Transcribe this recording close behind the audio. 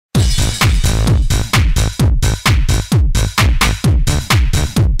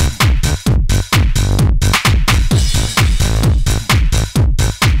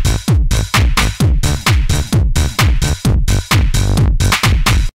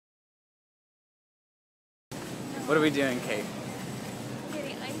What are we doing, Kate?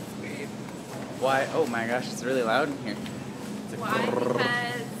 Getting ice cream. Why? Oh my gosh, it's really loud in here. Why?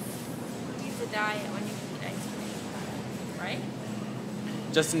 Because you need to diet when you eat ice cream, right?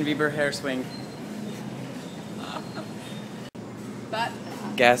 Justin Bieber hair swing. But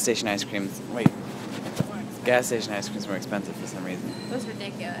Gas station ice creams. Wait. Gas station ice cream's more expensive for some reason. it was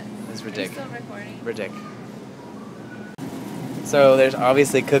ridiculous. It's Are you ridiculous. still recording? Ridiculous. So there's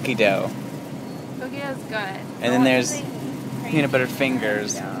obviously cookie dough. Cookie dough's good. And then there's peanut butter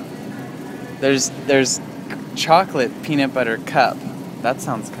fingers. There's chocolate peanut butter cup. That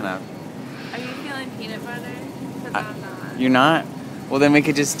sounds kind of... Are you feeling peanut butter? Because I'm not. You're not? Well, then we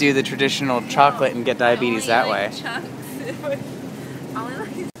could just do the traditional chocolate and get diabetes that way.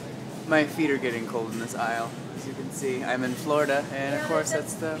 My feet are getting cold in this aisle, as you can see. I'm in Florida, and of course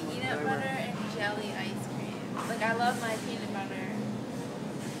that's the... peanut butter and jelly ice cream. Like, I love my peanut butter,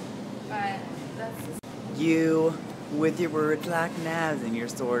 but that's just... You, with your words like knives and your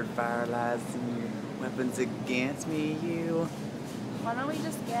sword fire lies and your weapons against me, you Why don't we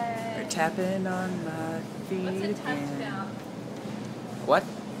just are get... tapping on my feet What's a again. touchdown? What?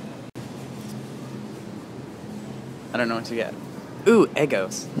 I don't know what to get. Ooh,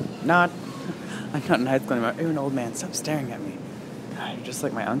 Eggos. I'm not in high school anymore. Ooh, an old man, stop staring at me. God, you're just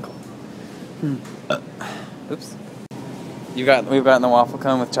like my uncle. Oops. We've gotten the waffle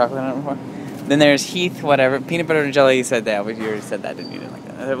cone with chocolate on it before. Then there's Heath, whatever. Peanut butter and jelly, you said that. You already said that, didn't you? Didn't like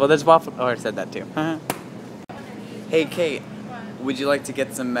that. Well, there's waffle. Oh, I said that too. Hey, Kate. Would you like to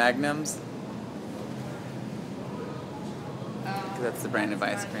get some Magnums? Because that's the brand of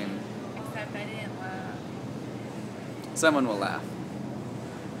ice cream. Except I didn't laugh. Someone will laugh.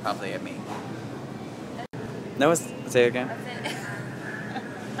 Probably at me. No, say it again.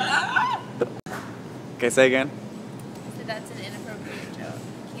 Okay, say again. I said that's an inappropriate joke.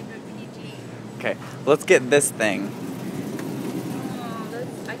 Keep it PG. Okay, let's get this thing. Oh,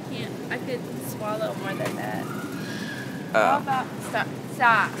 I can't. I could swallow more than that. Oh. How about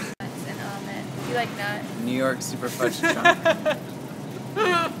stop. Nuts and almond. You like nuts? New York Super Fudge Chunk.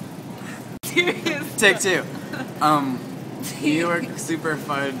 Serious. Take two. New York Super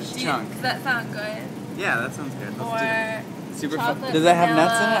Fudge Chunk. Does that sound good? Yeah, that sounds good. Let's do it. Or Super chocolate Fudge. Does that have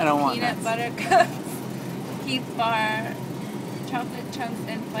nuts in it? I don't want peanut nuts. butter cups, Keith bar, chocolate chunks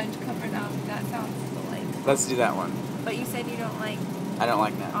and fudge covered almond. That sounds delightful. Let's do that one. But you said you don't like I don't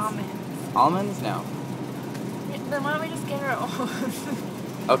like nuts. almonds. Almonds? No. Then why don't we just get our own?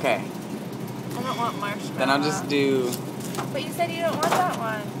 Okay. I don't want marshmallow. Then I'll just do... But you said you don't want that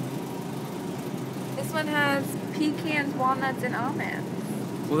one. This one has pecans, walnuts, and almonds.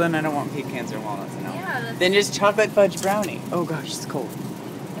 Well, then I don't want pecans or walnuts. No. Yeah. Then just chocolate fudge brownie. Oh gosh, it's cold.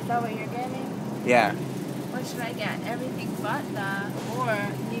 Is that what you're getting? Yeah. What should I get? Everything but that,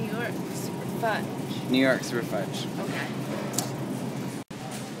 or New York Super Fudge? New York Super Fudge. Okay.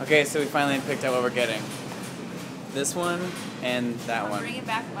 Okay, so we finally picked out what we're getting. This one and that I'm one. bringing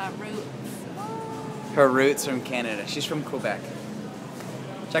back my roots. Her roots from Canada. She's from Quebec.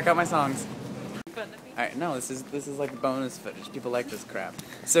 Check out my songs. Alright, no, this is like bonus footage. People like this crap.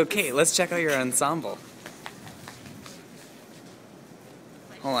 So Kate, let's check out your ensemble.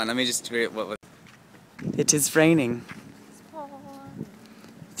 Hold on, let me just read what was. It is raining.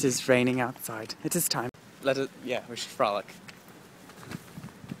 It is raining outside. It is time. Yeah, we should frolic.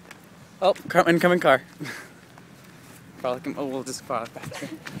 Oh, incoming car. Frolicking. Oh, we'll just frolic back there.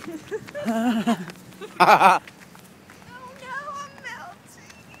 Oh no, I'm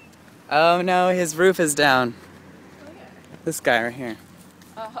melting. Oh no, his roof is down. Okay. This guy right here.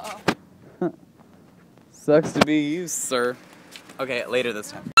 Oh. Sucks to be you, sir. Okay, later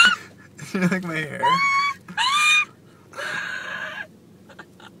this time. You like my hair?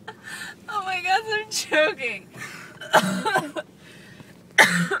 Oh my gosh, I'm choking. I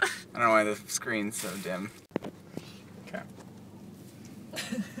don't know why the screen's so dim. Okay.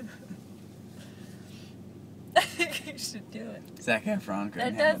 I think you should do it. Zac Efron.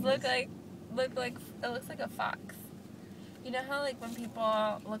 That does look like it looks like a fox. You know how like when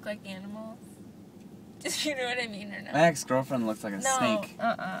people look like animals? Just you know what I mean or no? My ex-girlfriend looks like a No, snake.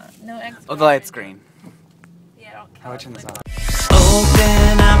 no ex. Oh, the light's green. Yeah, don't How do I turn this off?